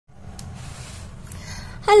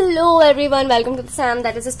Hello everyone, welcome to the SAM,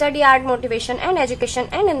 that is Study Art, Motivation and Education,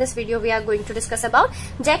 and in this video we are going to discuss about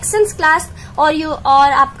Jackson's clasp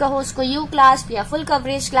और आप कहो उसको U clasp या full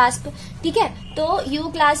coverage clasp. ठीक है, तो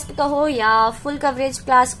U clasp कहो या full coverage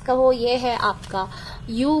clasp कहो, ये है आपका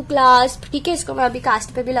U clasp. ठीक है, इसको मैं अभी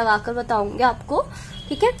कास्ट पे भी लगाकर बताऊंगी आपको.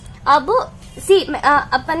 ठीक है, अब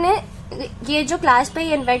अपन ने ये जो क्लास्प है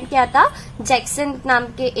ये इन्वेंट किया था जैक्सन नाम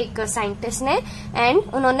के एक साइंटिस्ट ने, एंड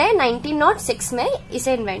उन्होंने 1906 में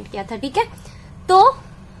इसे इन्वेंट किया था. ठीक है, तो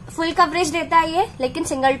फुल कवरेज देता है ये, लेकिन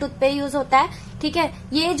सिंगल टूथ पे यूज होता है. ठीक है,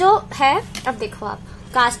 ये जो है, अब देखो आप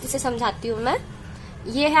कास्ट से समझाती हूँ मैं.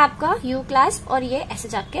 ये है आपका यू क्लास्प और ये ऐसे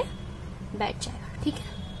जाके बैठ जाएगा. ठीक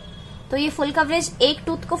है, तो ये फुल कवरेज, एक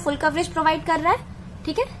टूथ को फुल कवरेज प्रोवाइड कर रहा है.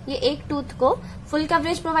 ठीक है, ये एक टूथ को फुल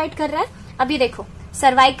कवरेज प्रोवाइड कर रहा है. अब ये देखो,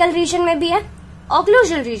 सर्वाइकल रीजन में भी है,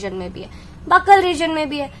 ऑक्लूजल रीजन में भी है, बकल रीजन में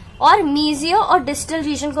भी है, और मीजियो और डिस्टल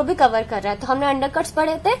रीजन को भी कवर कर रहा है. तो हमने अंडरकट्स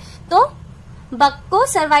पढ़े थे, तो बक को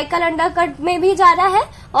सर्वाइकल अंडरकट में भी जा रहा है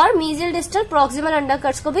और मीजियल डिस्टल प्रॉक्सिमल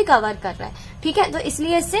अंडरकट्स को भी कवर कर रहा है. ठीक है, तो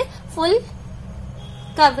इसलिए इसे फुल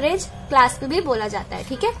कवरेज क्लास्प भी बोला जाता है.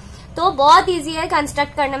 ठीक है, तो बहुत इजी है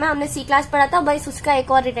कंस्ट्रक्ट करने में. हमने सी क्लास पढ़ा था, बस उसका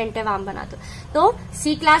एक और रिटेंटिव आर्म बना दो. तो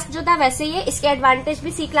सी क्लास जो था वैसे ही है, इसके एडवांटेज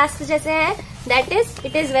भी सी क्लास जैसे है. That is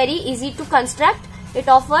it is very easy to construct, it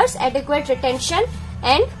offers adequate retention,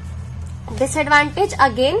 and disadvantage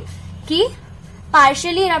again कि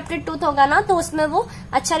पार्शियली इरप्टेड टूथ होगा ना, तो उसमें वो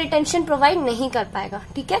अच्छा रिटेंशन प्रोवाइड नहीं कर पाएगा.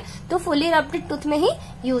 ठीक है, तो फुली इरप्टेड टूथ में ही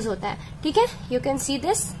यूज होता है. ठीक है, यू कैन सी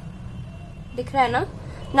दिस, दिख रहा है ना.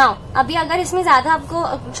 नाउ अभी अगर इसमें ज्यादा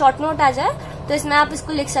आपको शॉर्ट नोट आ जाए तो इसमें आप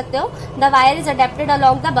इसको लिख सकते हो, the wire is adapted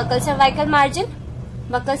along the buckle cervical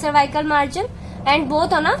margin and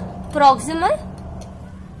both on a proximal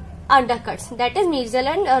undercuts, that is mesial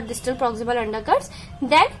and distal proximal undercuts,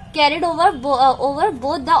 that carried over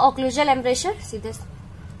both the occlusal embrasure. See this,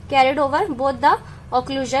 carried over both the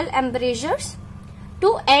occlusal embrasures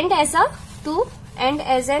to end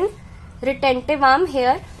as an retentive arm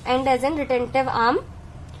here and as an retentive arm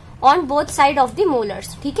on both side of the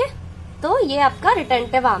molars. ठीक है, तो ये आपका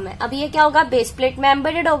retentive arm है. अब ये क्या होगा, बेस प्लेट में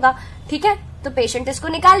एम्बेडेड होगा. ठीक है, तो पेशेंट इसको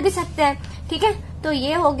निकाल भी सकते हैं. ठीक है, तो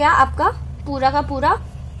ये हो गया आपका पूरा का पूरा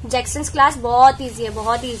जैक्सन्स क्लास. बहुत इजी है,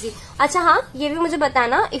 बहुत इजी. अच्छा हाँ, ये भी मुझे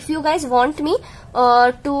बताना, if you guys want me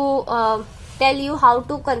to tell you how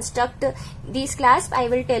to construct this class, I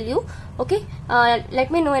will tell you. Okay,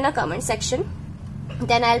 let me know in a comment section.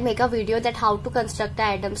 Then I'll make a video that how to construct the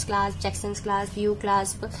Adams clasp, Jackson's clasp, U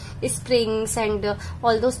clasp, springs and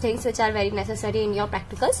all those things which are very necessary in your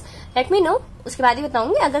practicals. Let me know. उसके बाद ही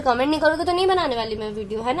बताऊंगी. अगर comment नहीं करोगे तो नहीं बनाने वाली मैं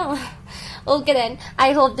वीडियो, है ना. Okay then, I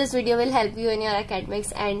hope this video will help you in your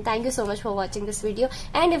academics, and thank you so much for watching this video.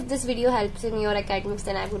 And if this video helps in your academics,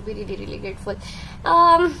 then I would be really really grateful.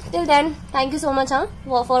 Till then, thank you so much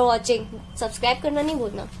for watching. Subscribe करना नहीं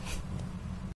भूलना.